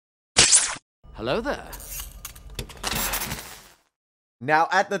Hello there. Now,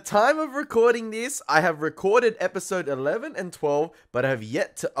 at the time of recording this, I have recorded episode 11 and 12, but I have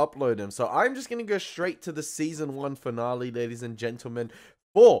yet to upload them. So I'm just going to go straight to the season 1 finale, ladies and gentlemen,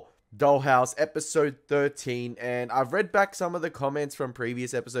 for Dollhouse episode 13. And I've read back some of the comments from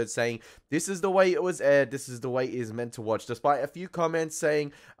previous episodes saying this is the way it was aired, this is the way it is meant to watch, despite a few comments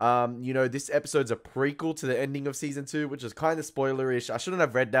saying you know, this episode's a prequel to the ending of season 2, which is kind of spoilerish. I shouldn't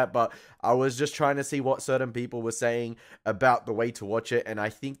have read that, but I was just trying to see what certain people were saying about the way to watch it, and I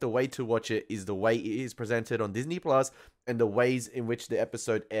think the way to watch it is the way it is presented on Disney Plus and the ways in which the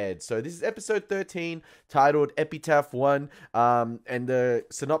episode aired. So this is episode 13, titled Epitaph 1, and the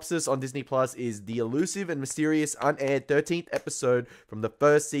synopsis on Disney Plus is the elusive and mysterious unaired 13th episode from the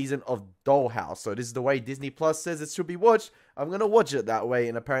first season of Dollhouse. So this is the way Disney Plus says it should be watched. I'm gonna watch it that way,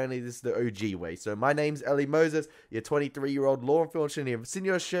 and apparently this is the OG way. So my name's Elie Moses, your 23-year-old law enforcement here from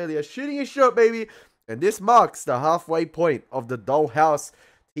Sydney, Australia, shooting a shot, baby. And this marks the halfway point of the Dollhouse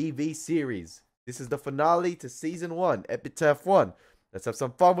TV series. This is the finale to season 1, Epitaph 1. Let's have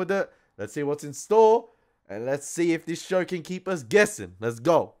some fun with it. Let's see what's in store. And let's see if this show can keep us guessing. Let's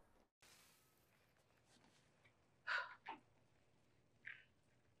go.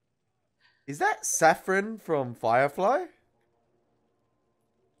 Is that Saffron from Firefly?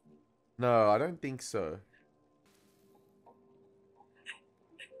 No, I don't think so.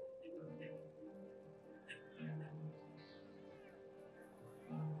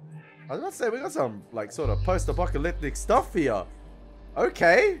 I was about to say, we got some, like, sort of post-apocalyptic stuff here.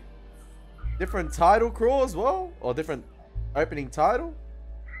 Okay. Different title crawl as well? Or different opening title?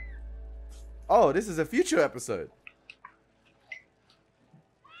 Oh, this is a future episode.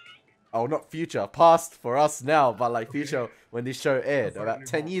 Oh, not future. Past for us now, but like future when this show aired. About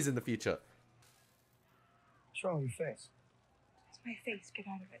 10 years in the future. What's wrong with your face? It's my face. Get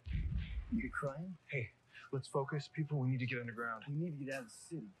out of it. You crying? Hey, let's focus. People, we need to get underground. We need to get out of the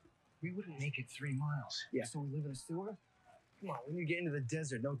city. We wouldn't make it 3 miles. Yeah, so we live in a sewer? Come on, we need to get into the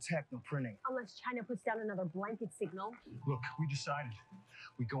desert. No tech, no printing. Unless China puts down another blanket signal. Look, we decided.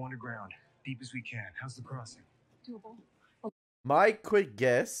 We go underground, deep as we can. How's the crossing? Doable. My quick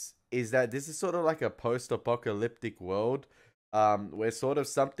guess is that this is sort of like a post-apocalyptic world where sort of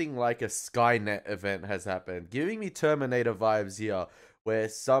something like a Skynet event has happened. Giving me Terminator vibes here, where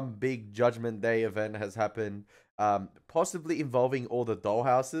some big Judgment Day event has happened. Possibly involving all the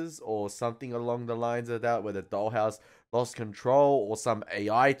dollhouses or something along the lines of that, where the dollhouse lost control or some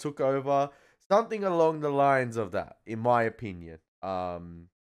AI took over. Something along the lines of that, in my opinion. But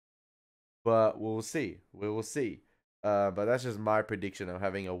we'll see. We will see. But that's just my prediction of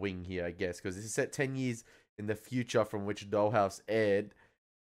having a wing here, I guess. Because this is set 10 years in the future from which Dollhouse aired.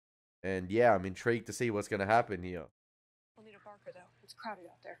 And yeah, I'm intrigued to see what's going to happen here. We'll need a barker, though. It's crowded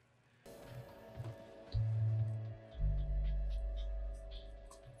out there.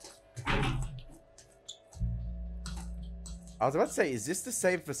 I was about to say, is this the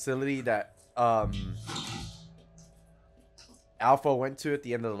same facility that Alpha went to at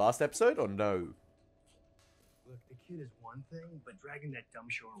the end of the last episode, or no? Look, the kid is one thing, but dragging that dumb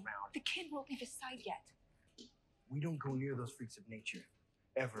show around. The kid won't leave his side yet. We don't go near those freaks of nature.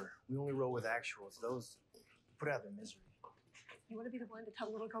 Ever. We only roll with actuals. Those put out their misery. You want to be the one to tell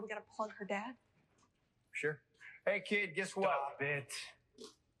the little girl we gotta plug her dad? Sure. Hey, kid, guess what? Stop it.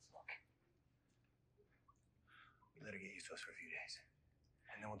 We let her get used to us for a few days.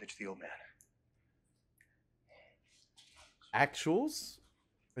 And then we'll ditch the old man. Actuals?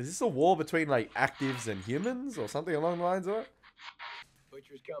 Is this a war between, like, actives and humans, or something along the lines of it?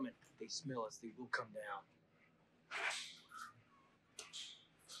 Butcher's coming. They smell us. They will come down.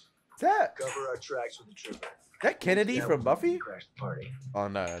 Is that... Cover our tracks with the trooper. Is that Kennedy from Buffy? Crash the party. Oh,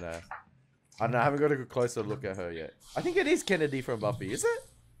 no, no. I don't know. I haven't got a closer look at her yet. I think it is Kennedy from Buffy. Is it?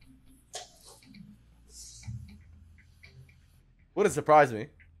 Wouldn't surprise me.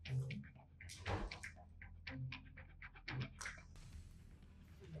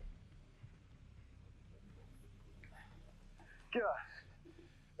 God,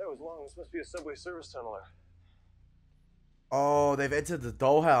 that was long. This must be a subway service tunneler. Oh, they've entered the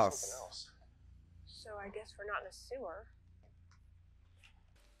dollhouse. Something else. So I guess we're not in a sewer.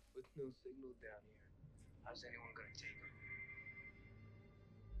 With no signal down here, how's anyone gonna take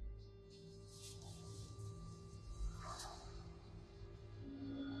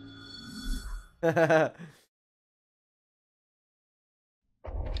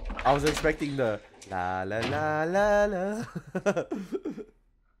I was expecting the la la la la la.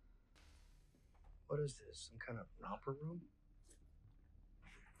 What is this? Some kind of romper room?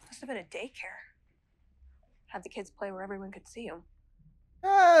 Must have been a daycare. Had the kids play where everyone could see them.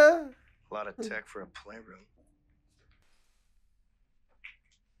 Ah. A lot of tech for a playroom.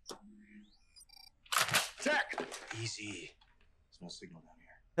 Tech! Easy. There's no signal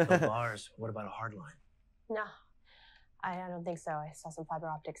down here. No bars. What about a hard line? No, I don't think so. I saw some fiber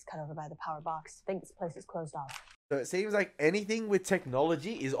optics cut over by the power box. I think this place is closed off. So it seems like anything with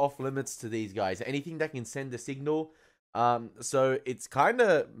technology is off limits to these guys. Anything that can send a signal. So it's kind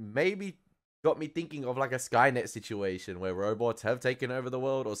of maybe got me thinking of like a Skynet situation where robots have taken over the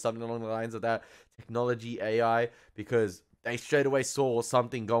world or something along the lines of that. Technology, AI, because they straight away saw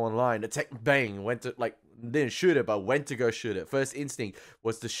something go online. The tech bang went to like didn't shoot it, but went to go shoot it. First instinct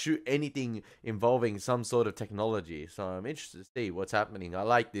was to shoot anything involving some sort of technology. So I'm interested to see what's happening. I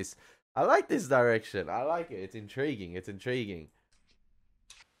like this. I like this direction. I like it. It's intriguing. It's intriguing.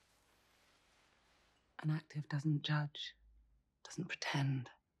 An active doesn't judge, doesn't pretend.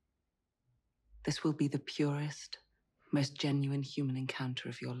 This will be the purest, most genuine human encounter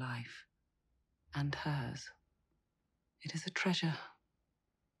of your life. And hers. It is a treasure.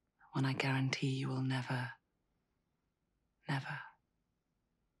 One I guarantee you will never, never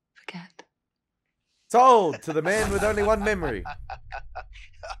forget. Sold to the man with only one memory.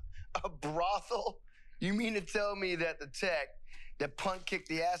 A brothel? You mean to tell me that the tech that punk kicked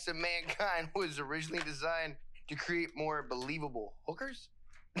the ass of mankind was originally designed to create more believable hookers?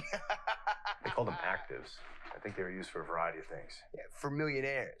 They call them actives. I think they were used for a variety of things. Yeah, for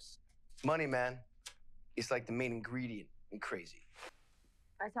millionaires. Money, man. It's like the main ingredient in crazy.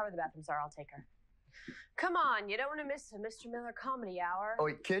 I saw where the bathrooms are. I'll take her. Come on, you don't want to miss a Mr. Miller comedy hour. Oh,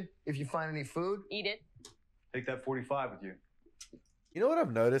 wait, kid, if you find any food, Eat it. Take that 45 with you. You know what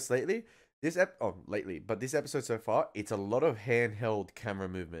I've noticed lately? This episode so far, it's a lot of handheld camera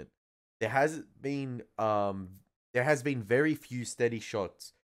movement. There has been very few steady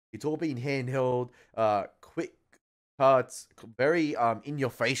shots. It's all been handheld, quick cuts, very in your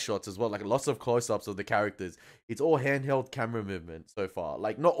face shots as well, like lots of close-ups of the characters. It's all handheld camera movement so far.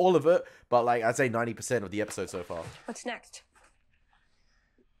 Like not all of it, but like I'd say 90% of the episode so far. What's next?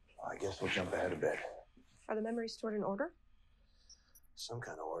 I guess we'll jump ahead a bit. Are the memories stored in order? Some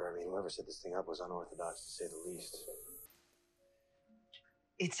kind of order. I mean, whoever set this thing up was unorthodox, to say the least.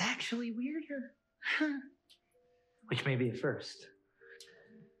 It's actually weirder. Which may be a first.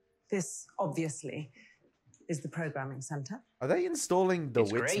 This, obviously, is the programming center. Are they installing the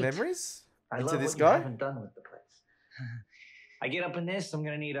It's Wits great. memories I into love this what guy? you haven't done with the place. I get up in this, I'm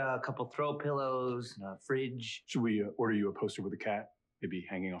gonna need a couple throw pillows, and a fridge. Should we order you a poster with a cat? Maybe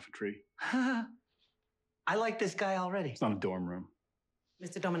hanging off a tree? I like this guy already. It's not a dorm room.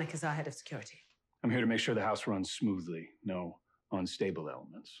 Mr. Dominic is our head of security. I'm here to make sure the house runs smoothly. No unstable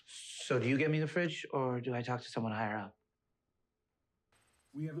elements. So do you get me the fridge, or do I talk to someone higher up?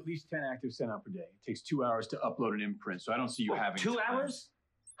 We have at least 10 actives sent out per day. It takes 2 hours to upload an imprint, so I don't see you having 2 time. hours?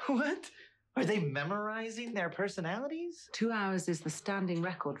 What? Are they memorizing their personalities? 2 hours is the standing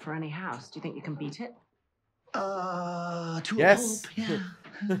record for any house. Do you think you can beat it? To Yes. hope,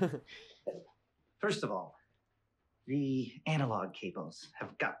 yeah. First of all, the analog cables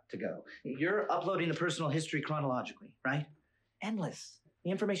have got to go. You're uploading the personal history chronologically, right? Endless.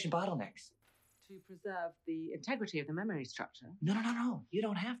 The information bottlenecks. To preserve the integrity of the memory structure. No. You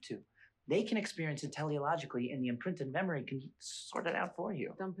don't have to. They can experience it teleologically, and the imprinted memory can sort it out for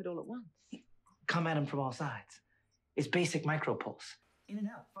you. Dump it all at once. Come at them from all sides. It's basic micropulse. In and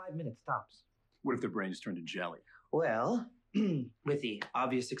out, 5 minutes tops. What if their brains turn to jelly? Well, with the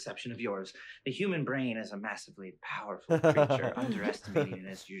obvious exception of yours, the human brain is a massively powerful creature. Underestimating it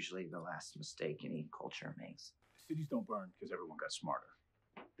is usually the last mistake any culture makes. Cities don't burn because everyone got smarter.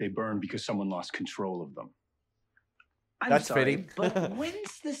 They burn because someone lost control of them. I'm That's sorry, fitting. But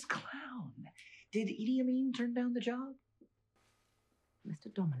when's this clown? Did Elie Moses turn down the job?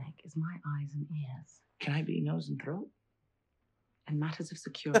 Mr. Dominic is my eyes and ears. Can I be nose and throat? In matters of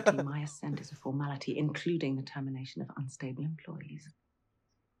security, my assent is a formality, including the termination of unstable employees.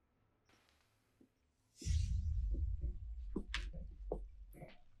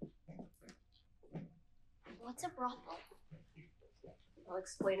 What's a brothel? I'll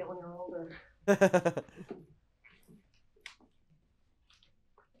explain it when you're older. Did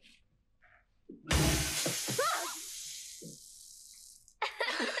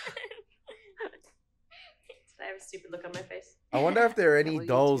I have a stupid look on my face? I wonder if there are any Well, you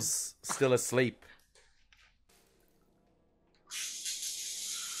dolls still asleep.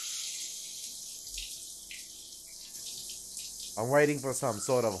 I'm waiting for some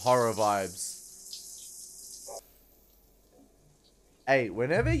sort of horror vibes. Hey,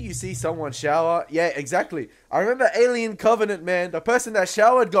 whenever you see someone shower, yeah, exactly. I remember Alien Covenant, man. The person that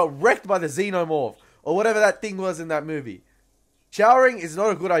showered got wrecked by the xenomorph. Or whatever that thing was in that movie. Showering is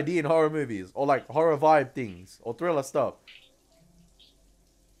not a good idea in horror movies or like horror vibe things or thriller stuff.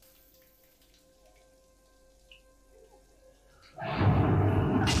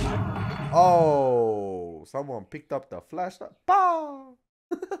 Oh, someone picked up the flashlight. Bah!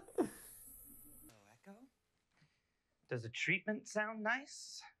 Echo? Does the treatment sound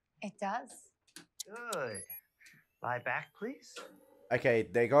nice? It does. Good. Lie back, please. Okay,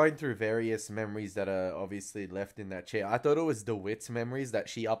 they're going through various memories that are obviously left in that chair. I thought it was DeWitt's memories that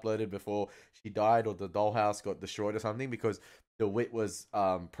she uploaded before she died, or the dollhouse got destroyed or something, because DeWitt was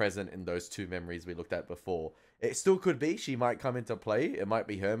present in those two memories we looked at before. It still could be. She might come into play. It might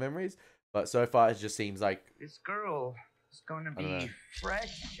be her memories. But so far, it just seems like... This girl is going to be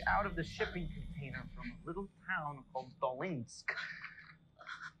fresh out of the shipping container from a little town called Dolinsk.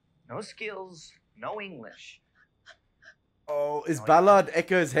 No skills, no English. Oh, is Ballard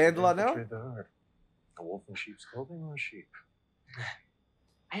Echo's handler now? A wolf in sheep's clothing or a sheep?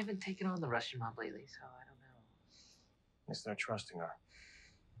 I haven't taken on the Russian mob lately, so I don't know. Let's start trusting her.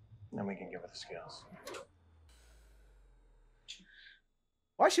 Then we can give her the skills.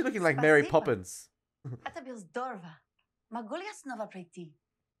 Why is she looking like Mary Poppins? Это здорово. Могу ли я снова прийти?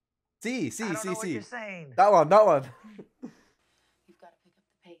 See. What you're saying. That one. You've got to pick up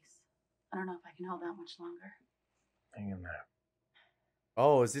the pace. I don't know if I can hold out much longer. Hang in there.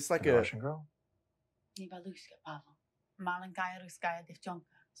 Oh, is this like The a... Russian girl? Не балуйся, Павел. Маленькая русская девчонка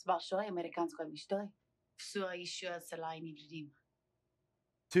с большой американской мечтой. Все еще цела и невредима.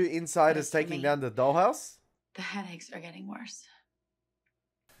 Two insiders taking down the dollhouse? The headaches are getting worse.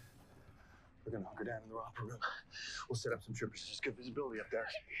 We're gonna hunker down in the upper room. We'll set up some trippers. Just good visibility up there.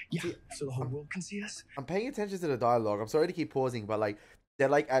 Yeah, so the whole world can see us. I'm paying attention to the dialogue. I'm sorry to keep pausing, but like, they're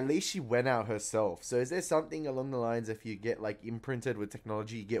like, at least she went out herself. So is there something along the lines, if you get like imprinted with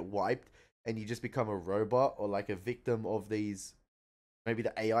technology, you get wiped and you just become a robot or like a victim of these, maybe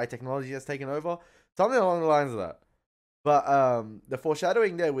the AI technology that's taken over? Something along the lines of that. But the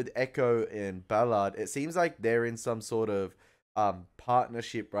foreshadowing there with Echo and Ballard, it seems like they're in some sort of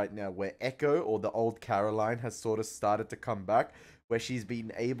partnership right now where Echo, or the old Caroline, has sort of started to come back, where she's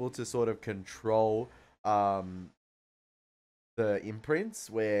been able to sort of control the imprints,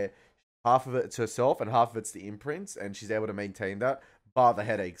 where half of it's herself and half of it's the imprints, and she's able to maintain that, bar the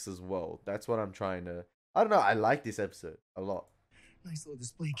headaches as well. That's what I'm trying to... I don't know, I like this episode a lot. Nice little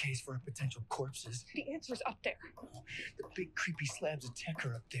display case for our potential corpses. The answer's up there. The big creepy slabs of tech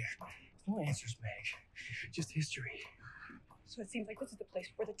are up there. No answers, Meg. Just history. So it seems like this is the place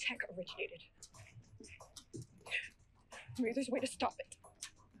where the tech originated. Maybe there's a way to stop it.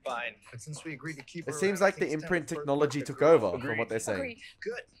 Fine. But since we agreed to keep It her seems around, like I the think it's time imprint to technology work took with her. over, from Agreed. what they're saying. Agreed.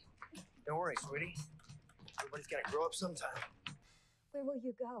 Good. Don't worry, sweetie. Everybody's gotta grow up sometime. Where will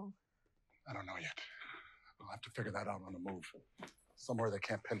you go? I don't know yet. I'll have to figure that out on the move. Somewhere they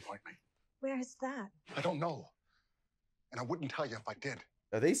can't pinpoint me. Where is that? I don't know. And I wouldn't tell you if I did.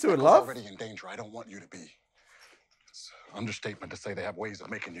 Are these two in Echo's love? already in danger. I don't want you to be. It's an understatement to say they have ways of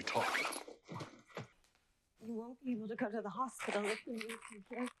making you talk. You won't be able to go to the hospital if you need some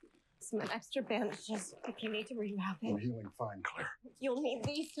care. Some extra bandages if you need to rehab You're it. healing fine, Claire. You'll need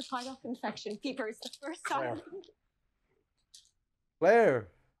these to fight off infection. Fever is the first Claire. sign. Claire.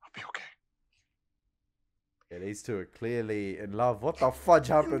 I'll be okay. Yeah, these two are clearly in love. What the fudge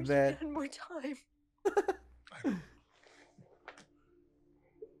happened there? One more time. I'll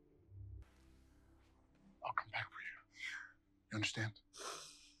come back for you. You understand?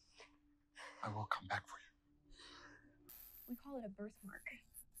 I will come back for you. We call it a birthmark.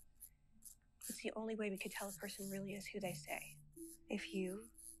 It's the only way we could tell a person really is who they say. If you...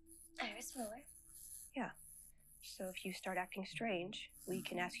 Iris Miller. Yeah. So if you start acting strange, we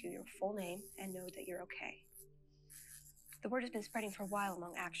can ask you your full name and know that you're okay. The word has been spreading for a while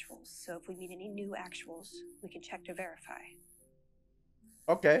among actuals, so if we meet any new actuals, we can check to verify.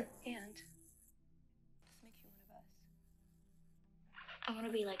 Okay. And just make you one of us. I want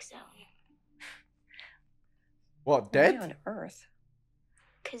to be like Sally. What, Why dead? on Earth?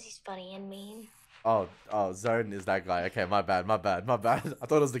 Because he's funny and mean. Oh, Zone is that guy. Okay, my bad. I thought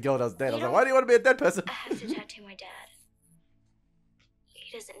it was the girl that was dead. I was You like, know- why do you want to be a dead person? I have to tattoo my dad.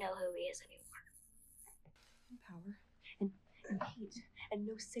 He doesn't know who he is anymore. Power and heat and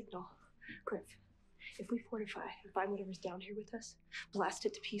no signal. Griff, if we fortify and find whatever's down here with us, blast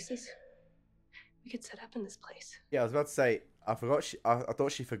it to pieces, we could set up in this place. Yeah, I was about to say, I forgot. I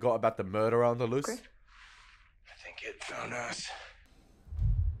thought she forgot about the murderer on the loose. Griff? I think it found us.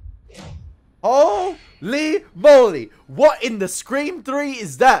 Holy moly! What in the Scream 3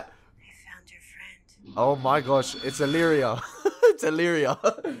 is that? I found your friend. Oh my gosh, it's Illyria. It's Illyria.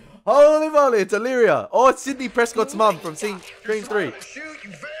 Holy moly, it's Illyria. Oh, it's Sydney Prescott's mum from Scream 3. Shoot you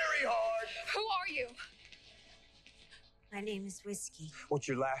very hard. Who are you? My name is Whiskey. What's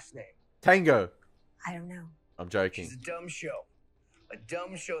your last name? Tango. I don't know. I'm joking. She's a dumb show. A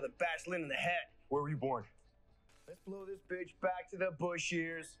dumb show that bashed Lynn in the head. Where were you born? Let's blow this bitch back to the bush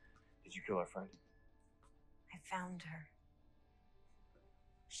years. Did you kill our friend? I found her.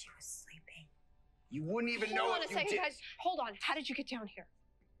 She was sleeping. You wouldn't even know Hold on a if you second, did. guys. Hold on. How did you get down here?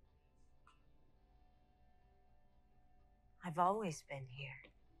 I've always been here.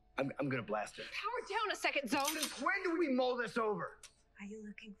 I'm gonna blast her. Power down a second, Zone. Since when do we mull this over? Are you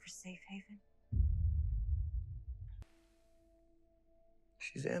looking for safe haven?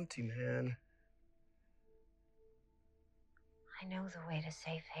 She's empty, man. I know the way to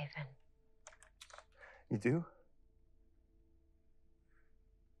safe haven. You do?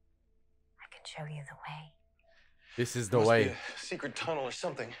 I can show you the way. This is the Must way. be a secret tunnel or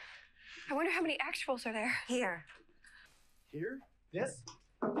something. I wonder how many actuals are there. Here. Here? This?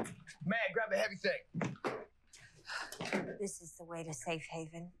 Man, grab a heavy thing. This is the way to safe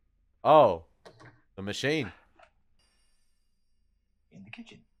haven. Oh, the machine. In the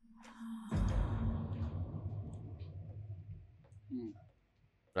kitchen.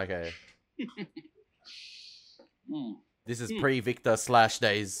 Okay. Hmm. This is pre-Victor /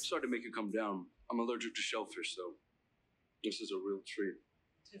 days. Sorry to make you come down. I'm allergic to shellfish, so this is a real treat.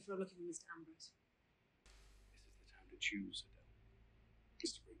 Therefore, looking for Mr. Ambrose. This is the time to choose,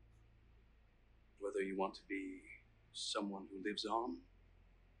 Mr. Brink. Whether you want to be someone who lives on,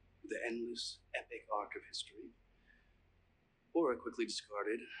 the endless, epic arc of history, or a quickly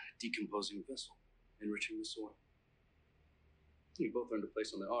discarded, decomposing vessel, enriching the soil. You both earned a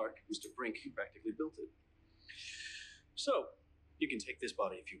place on the ark. Mr. Brink, you practically built it. So, you can take this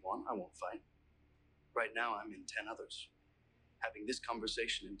body if you want. I won't fight. Right now, I'm in 10 others, having this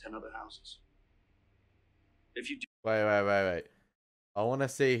conversation in 10 other houses. If you do... Wait. I want to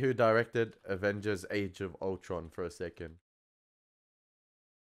see who directed Avengers Age of Ultron for a second.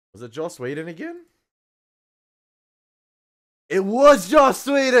 Was it Joss Whedon again? It was Joss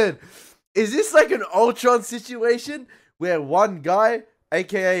Whedon! Is this like an Ultron situation where one guy,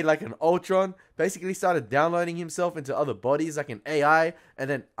 aka like an Ultron, basically started downloading himself into other bodies like an AI, and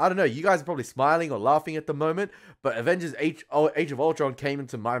then, I don't know, you guys are probably smiling or laughing at the moment, but Avengers Age of Ultron came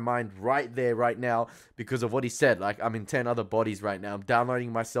into my mind right there, right now, because of what he said. Like, I'm in 10 other bodies right now. I'm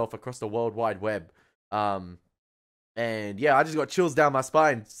downloading myself across the World Wide Web. And yeah, I just got chills down my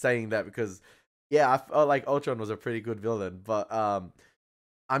spine saying that because, yeah, I felt like Ultron was a pretty good villain, but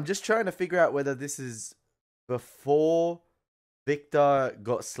I'm just trying to figure out whether this is before Victor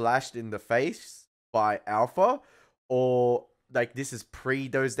got slashed in the face by Alpha, or like this is pre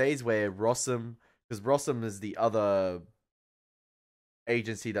those days where Rossum, because Rossum is the other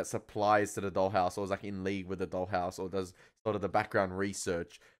agency that supplies to the Dollhouse, or is like in league with the Dollhouse, or does sort of the background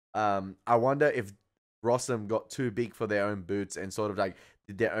research. I wonder if Rossum got too big for their own boots and sort of like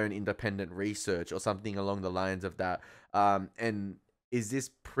did their own independent research or something along the lines of that. And is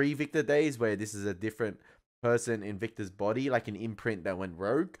this pre-Victor days where this is a different person in Victor's body, like an imprint that went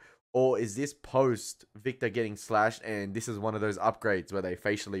rogue? Or is this post Victor getting slashed and this is one of those upgrades where they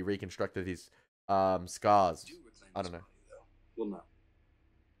facially reconstructed his scars? I don't know. Well, no.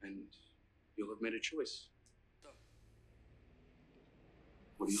 And you'll have made a choice.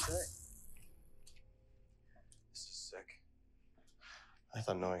 What do you say? This is sick. I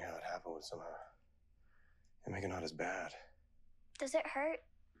thought knowing how it happened would somehow make it not as bad. Does it hurt?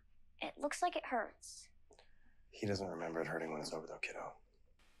 It looks like it hurts. He doesn't remember it hurting when it's over, though, kiddo.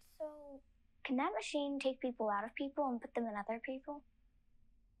 So, can that machine take people out of people and put them in other people?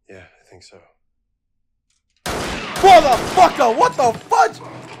 Yeah, I think so. Motherfucker! What the fudge?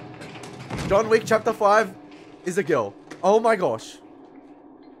 John Wick Chapter 5 is a girl. Oh my gosh.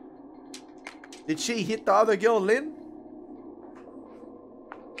 Did she hit the other girl, Lynn?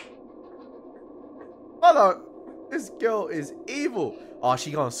 Mother, this girl is evil. Oh,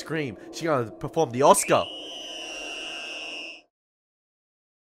 she gonna scream. She gonna perform the Oscar.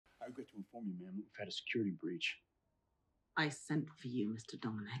 I regret to inform you, ma'am, we've had a security breach. I sent for you, Mr.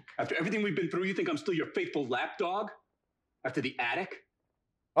 Dominic. After everything we've been through, you think I'm still your faithful lapdog? After the attic?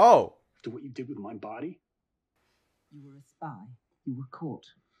 Oh. After what you did with my body? You were a spy. You were caught.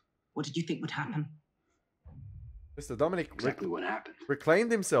 What did you think would happen? Mr. Dominic Exactly what happened.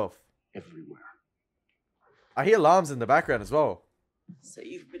 reclaimed himself. Everywhere. I hear alarms in the background as well. So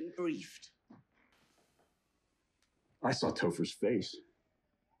you've been briefed. I saw Topher's face.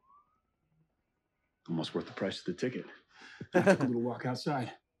 Almost worth the price of the ticket. I took a little walk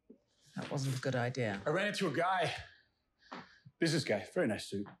outside. That wasn't a good idea. I ran into a guy. Business guy. Very nice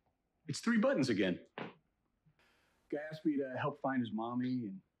suit. It's 3 buttons again. Guy asked me to help find his mommy,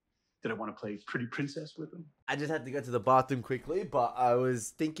 and did I want to play pretty princess with him? I just had to go to the bathroom quickly, but I was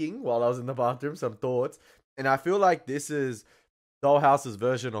thinking while I was in the bathroom some thoughts, and I feel like this is Dollhouse's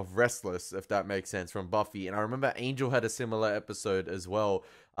version of Restless, if that makes sense, from Buffy. And I remember Angel had a similar episode as well.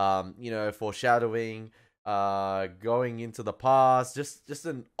 You know, foreshadowing, going into the past, just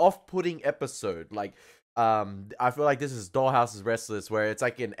an off-putting episode. Like, I feel like this is Dollhouse's Restless, where it's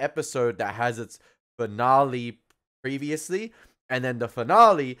like an episode that has its finale previously, and then the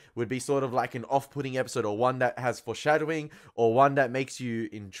finale would be sort of like an off-putting episode, or one that has foreshadowing, or one that makes you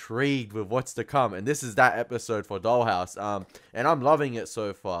intrigued with what's to come. And this is that episode for Dollhouse. And I'm loving it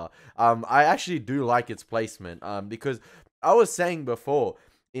so far. I actually do like its placement. Because I was saying before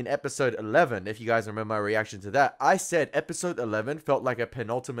in episode 11, if you guys remember my reaction to that, I said episode 11 felt like a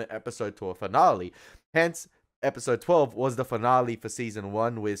penultimate episode to a finale. Hence, episode 12 was the finale for season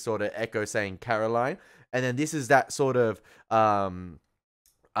 1, with sort of Echo saying Caroline. And then this is that sort of,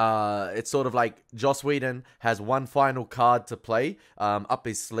 it's sort of like Joss Whedon has one final card to play up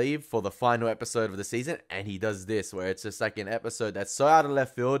his sleeve for the final episode of the season. And he does this, where it's just like an episode that's so out of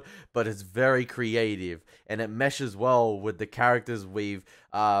left field, but it's very creative. And it meshes well with the characters we've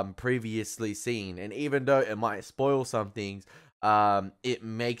previously seen. And even though it might spoil some things, it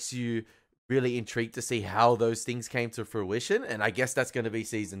makes you really intrigued to see how those things came to fruition. And I guess that's going to be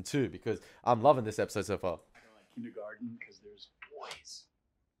season 2, because I'm loving this episode so far. I don't like kindergarten because there's boys.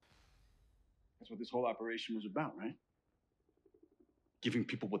 That's what this whole operation was about, right? Giving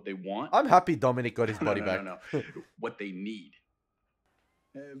people what they want. I'm happy Dominic got his body back. No. What they need.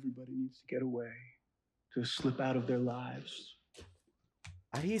 Everybody needs to get away, to slip out of their lives.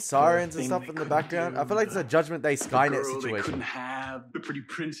 I hear sirens and stuff in the background. I feel like it's a Judgment Day Skynet situation. They couldn't have the pretty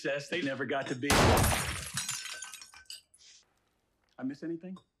princess they never got to be. I miss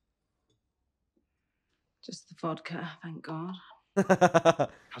anything? Just the vodka, thank God.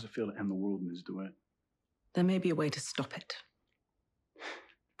 How's it feel to end the world, Ms. DeWitt? There may be a way to stop it.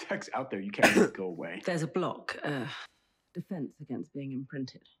 Tech's out there. You can't let it go away. There's a block, defense against being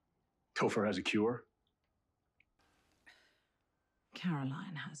imprinted. Topher has a cure?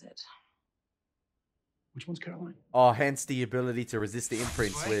 Caroline has it. Which one's Caroline? Oh, hence the ability to resist the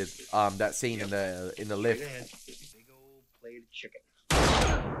imprints with that scene in the lift. Big old plate of chicken.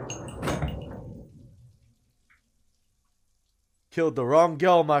 Killed the wrong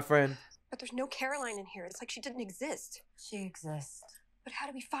girl, my friend. But there's no Caroline in here. It's like she didn't exist. She exists. But how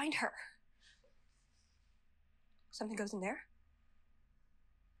do we find her? Something goes in there?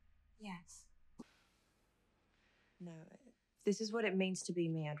 Yes. No, if this is what it means to be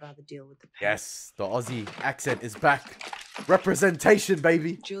me, I'd rather deal with the pain. Yes, the Aussie accent is back. Representation,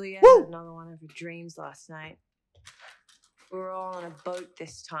 baby. Julia Woo! had another one of her dreams last night. We were all on a boat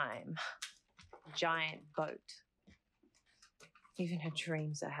this time. A giant boat. Even her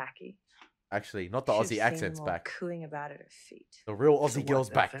dreams are hacky. Actually, not the Should've Aussie seen accent's them all back. cooing about at her feet. The real Aussie So girl's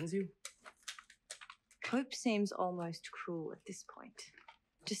that back. offends you? Hope seems almost cruel at this point.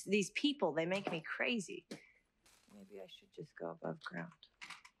 Just these people, they make me crazy. Maybe I should just go above ground.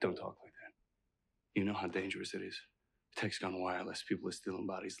 Don't talk like that. You know how dangerous it is. Tech's gone wireless. People are stealing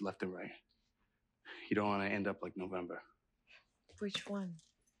bodies left and right. You don't want to end up like November. Which one?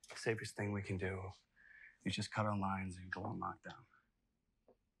 The safest thing we can do is just cut our lines and go on lockdown.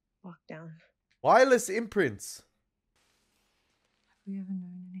 Lockdown. Wireless imprints. Have we ever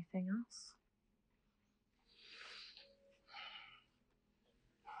known anything else?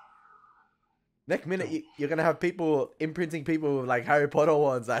 Next minute, you're going to have people imprinting people with like Harry Potter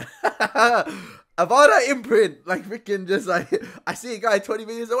ones. Like, Avada imprint. Like freaking just like, I see a guy 20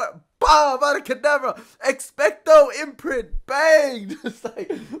 meters away. Bam! Avada Kedavra. Expecto imprint. Bang! Just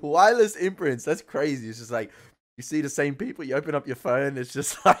like wireless imprints. That's crazy. It's just like, you see the same people, you open up your phone, it's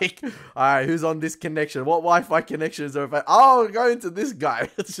just like, all right, who's on this connection? What Wi-Fi connections are available? Oh, go into this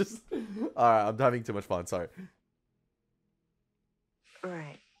guy. It's just, all right, I'm having too much fun. Sorry.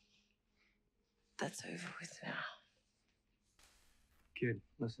 Right. That's over with now. Kid,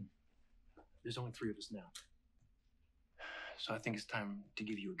 listen. There's only 3 of us now. So I think it's time to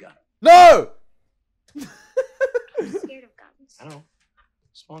give you a gun. No! I'm scared of guns. I know.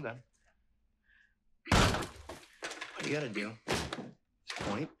 Small gun. All you gotta do is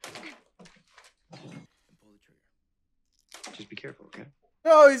point and pull the trigger. Just be careful, okay?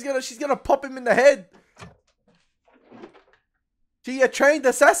 No, she's gonna pop him in the head. She a trained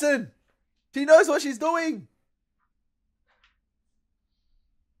assassin. She knows what she's doing.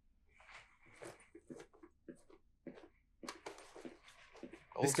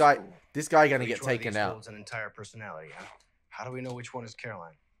 This guy gonna get taken out. An entire personality, huh? How do we know which one is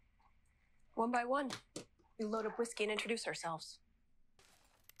Caroline? One by one, we load up whiskey and introduce ourselves.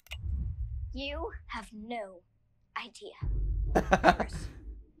 You have no idea.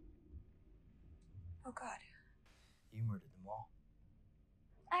 Oh, God. You murdered them all.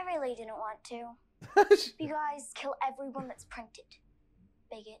 I really didn't want to. You guys kill everyone that's printed.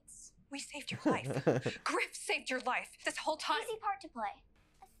 Bigots. We saved your life. Griff saved your life this whole time. Easy part to play.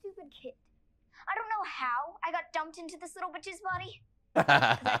 A stupid kid. I don't know how I got dumped into this little bitch's body.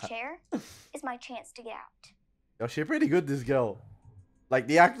 That chair is my chance to get out. Yo, she's pretty good, this girl. Like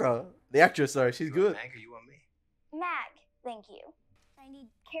the actress, sorry, she's good. Mag, or you want me? Mag, thank you. I need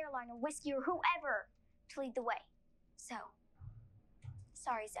Caroline or Whiskey or whoever to lead the way. So,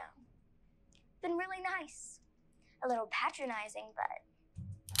 sorry, Zone. Been really nice. A little patronizing, but...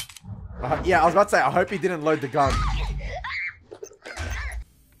 Yeah, I was about to say, I hope he didn't load the gun.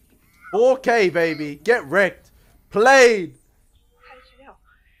 4K, baby. Get wrecked. Played. How did you know?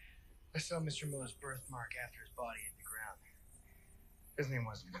 I saw Mr. Miller's birthmark after his body hit the ground. His name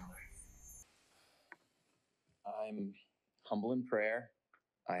wasn't Miller. I'm humble in prayer.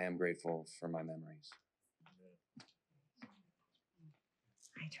 I am grateful for my memories.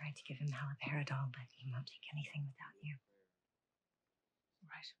 I tried to give him haloperidol, but he won't take anything without you.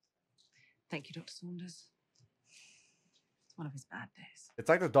 Right. Thank you, Dr. Saunders. It's one of his bad days. It's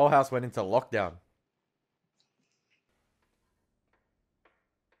like the dollhouse went into lockdown.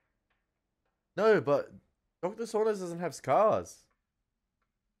 No, but Dr. Saunders doesn't have scars.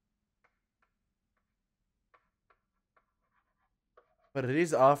 But it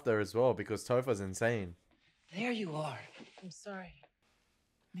is after as well, because Topher's insane. There you are. I'm sorry.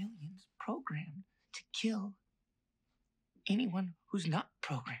 Millions programmed to kill anyone who's not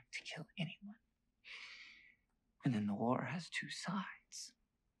programmed to kill anyone. And then the war has two sides.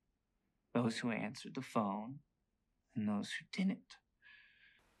 Those who answered the phone and those who didn't.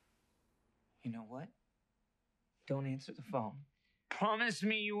 You know what? Don't answer the phone. Promise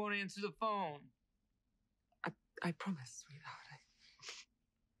me you won't answer the phone. I promise, sweetheart.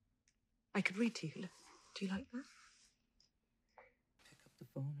 I could read to you. Do you like that? Pick up the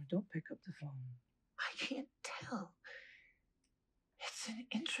phone or don't pick up the phone. I can't tell. It's an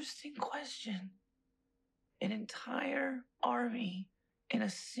interesting question. An entire army in a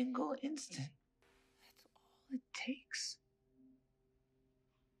single instant. That's all it takes.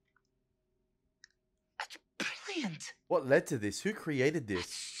 That's brilliant. What led to this? Who created this?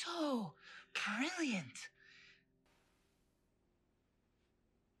 That's so brilliant.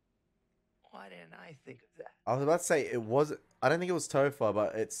 Why didn't I think of that? I was about to say, it was... I don't think it was Topher,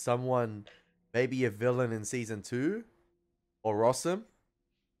 but it's someone... Maybe a villain in season 2? Or Rossum?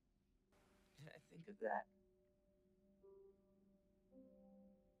 Did I think of that?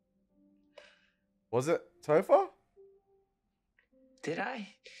 Was it Topher? Did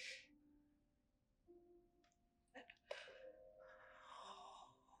I?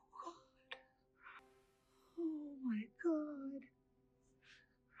 Oh my God.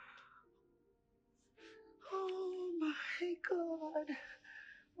 Oh my God.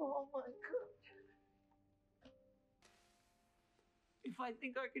 Oh my God. If I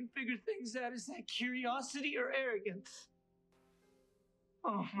think I can figure things out, is that curiosity or arrogance?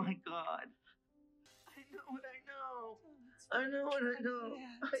 Oh my God. I know what I know. I know what I know.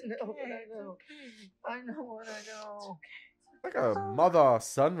 I know what I know. I know what I know. Like a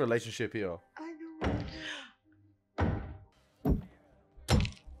mother-son relationship here. I know what I know.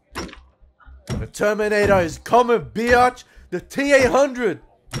 The Terminator is coming, biatch! The T-800!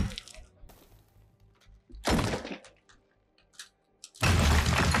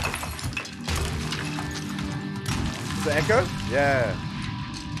 Is it Echo? Yeah.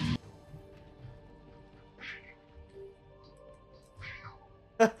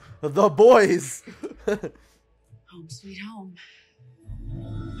 The boys! Home sweet home.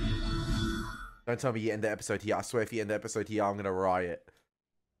 Don't tell me you end the episode here. I swear if you end the episode here, I'm gonna riot.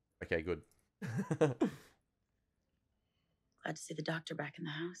 Okay, good. Glad to see the doctor back in the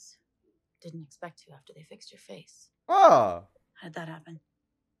house. Didn't expect to after they fixed your face. Ah! How did that happen?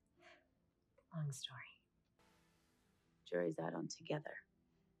 Long story. Jury's out on Together.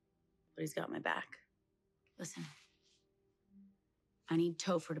 But he's got my back. Listen. I need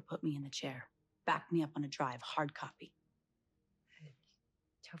Topher to put me in the chair. Back me up on a drive. Hard copy.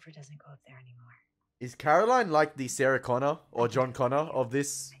 Topher doesn't go up there anymore. Is Caroline like the Sarah Connor or John Connor of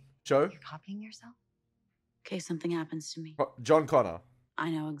this show? You're copying yourself? In case something happens to me. John Connor. I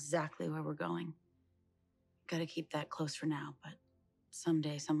know exactly where we're going. Gotta keep that close for now, but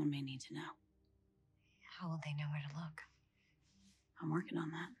someday someone may need to know. How will they know where to look? I'm working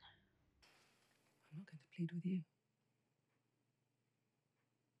on that. I'm not going to plead with you.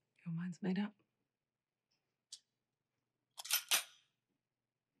 Your mind's made up.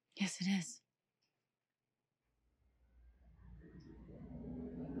 Yes, it is.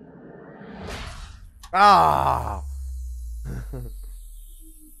 Ah!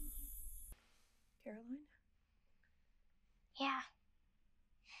 Caroline? Yeah.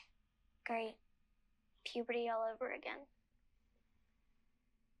 Great. Puberty all over again.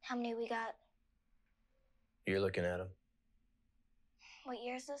 How many we got? You're looking at him. What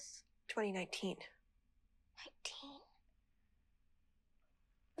year is this? 2019. 19.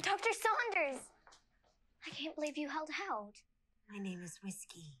 Dr. Saunders! I can't believe you held out. My name is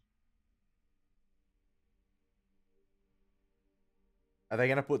Whiskey. Are they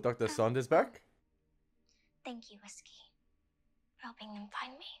gonna put Dr. Saunders back? Thank you, Whiskey, for helping them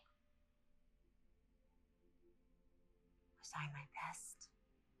find me. Was I my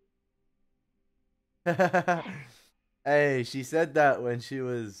best? Hey, she said that when she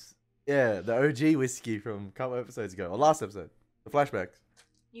was, yeah, the OG Whiskey from a couple episodes ago, or last episode, the flashbacks.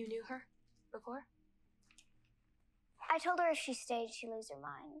 You knew her before? I told her if she stayed, she'd lose her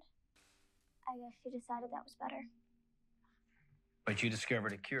mind. I guess she decided that was better. But you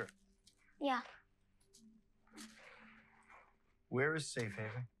discovered a cure. Yeah. Where is Safe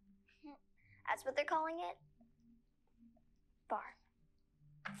Haven? That's what they're calling it? Bar.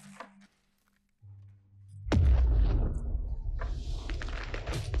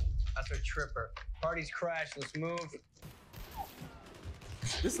 That's a tripper. Party's crashed. Let's move.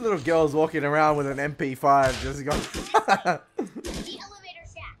 This little girl's walking around with an MP5 just going. The elevator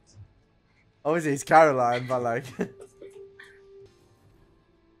shaft. Obviously, it's Caroline, but like.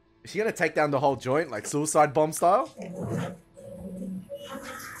 Is she gonna take down the whole joint, like suicide bomb style?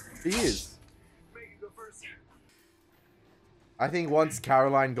 She is. I think once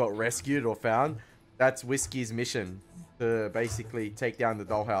Caroline got rescued or found, that's Whiskey's mission. To basically take down the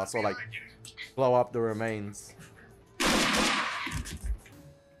dollhouse or like blow up the remains.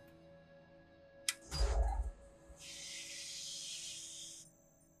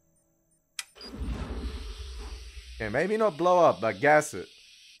 Okay, maybe not blow up, but gas it.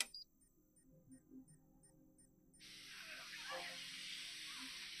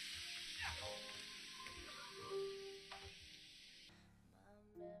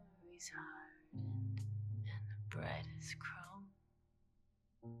 Bread is crumb.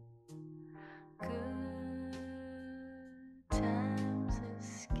 Good times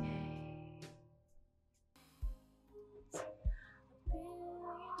escape.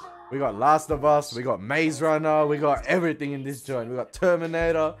 We got Last of Us, we got Maze Runner, we got everything in this joint. We got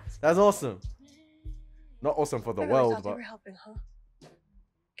Terminator. That's awesome. Not awesome for the I really world, thought they but were helping, huh?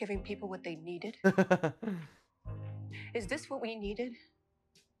 Giving people what they needed. Is this what we needed?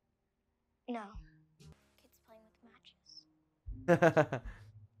 No. Kids playing with matches.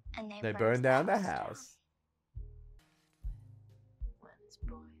 And they burned down the house. When it's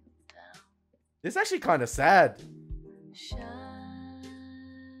boiled down. It's actually kind of sad. Shine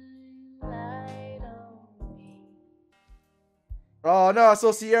light on me. Oh no, I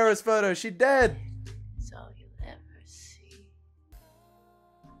saw Sierra's photo. She dead. It's all you'll ever see.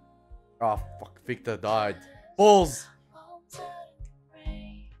 Oh fuck, Victor died. Balls.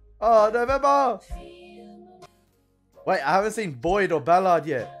 Oh, November. Wait, I haven't seen Boyd or Ballard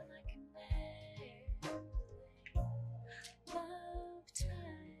yet.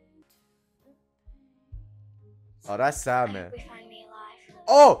 Oh, that's sad, man.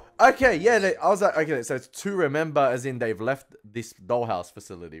 Oh, okay, yeah. I was like, okay, so it's to remember, as in they've left this dollhouse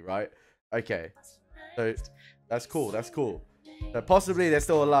facility, right? Okay, so that's cool. That's cool. So possibly they're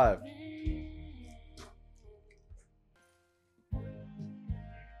still alive.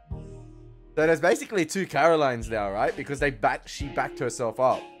 So there's basically two Carolines now, right? Because she backed herself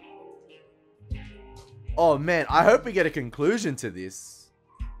up. Oh man, I hope we get a conclusion to this.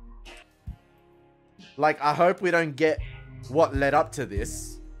 Like, I hope we don't get what led up to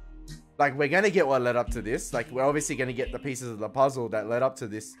this. Like, we're gonna get what led up to this. Like, we're obviously gonna get the pieces of the puzzle that led up to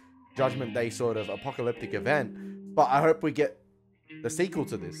this Judgment Day sort of apocalyptic event. But I hope we get the sequel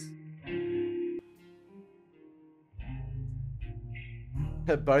to this.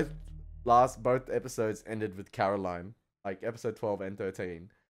 Both episodes ended with Caroline, like episode 12 and 13.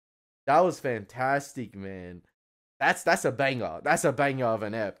 That was fantastic, man. That's a banger. That's a banger of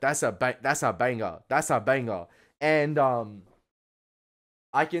an ep. That's a banger. That's a banger. And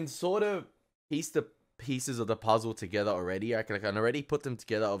I can sort of piece the pieces of the puzzle together already. I can already put them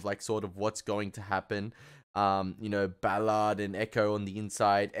together of like sort of what's going to happen You know, Ballard and Echo on the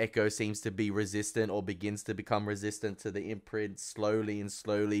inside. Echo seems to be resistant or begins to become resistant to the imprint slowly and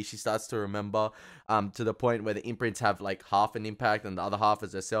slowly. She starts to remember, to the point where the imprints have like half an impact and the other half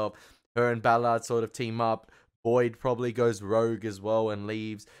is herself. Her and Ballard sort of team up. Boyd probably goes rogue as well and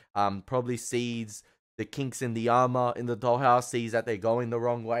leaves. Probably sees the kinks in the armor in the dollhouse, sees that they're going the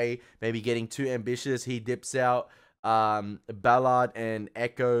wrong way, maybe getting too ambitious. He dips out. Ballard and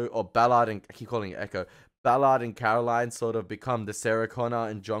Echo, or Ballard and, I keep calling it Echo, Ballard and Caroline sort of become the Sarah Connor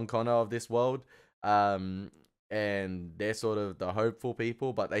and John Connor of this world. And they're sort of the hopeful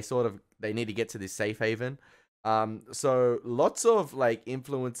people, but they need to get to this safe haven. So lots of like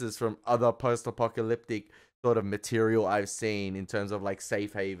influences from other post-apocalyptic sort of material I've seen in terms of like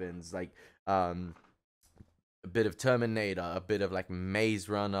safe havens, like a bit of Terminator, a bit of like Maze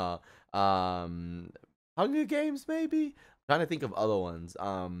Runner, Hunger Games maybe. I'm trying to think of other ones.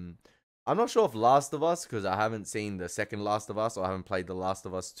 I'm not sure if Last of Us, because I haven't seen the second Last of Us, or I haven't played The Last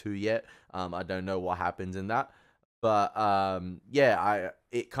of Us 2 yet. I don't know what happens in that. But yeah,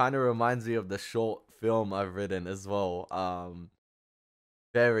 it kind of reminds me of the short film I've written as well.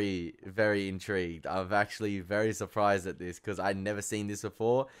 Very, very intrigued. I'm actually very surprised at this because I'd never seen this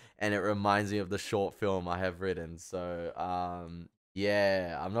before, and it reminds me of the short film I have written. So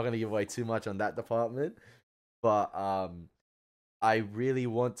yeah, I'm not gonna give away too much on that department, but I really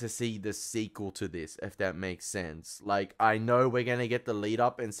want to see the sequel to this, if that makes sense. Like, I know we're gonna get the lead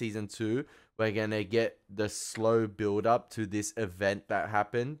up in season 2. We're gonna get the slow build up to this event that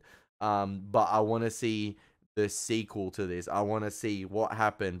happened. But I want to see the sequel to this. I want to see what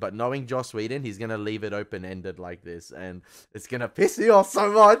happened. But knowing Joss Whedon, he's gonna leave it open ended like this, and it's gonna piss me off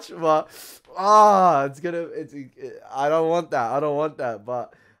so much. But I don't want that. I don't want that.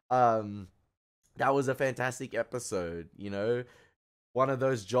 But that was a fantastic episode. You know, one of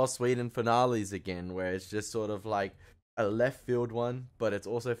those Joss Whedon finales again, where it's just sort of like a left field one, but it's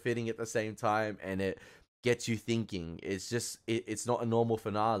also fitting at the same time, and it gets you thinking. It's just it's not a normal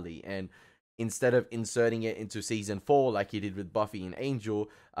finale, and instead of inserting it into season 4 like he did with Buffy and Angel,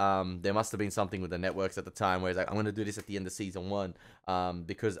 there must have been something with the networks at the time where he's like, I'm gonna do this at the end of season 1,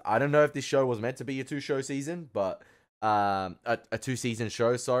 because I don't know if this show was meant to be a 2-show season, but a 2-season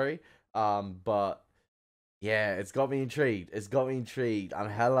show, sorry. But yeah, it's got me intrigued. I'm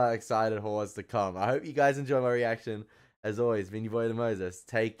hella excited for what's to come. I hope you guys enjoy my reaction. As always, been your boy Elie Moses.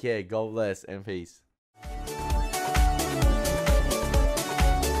 Take care, God bless, and peace.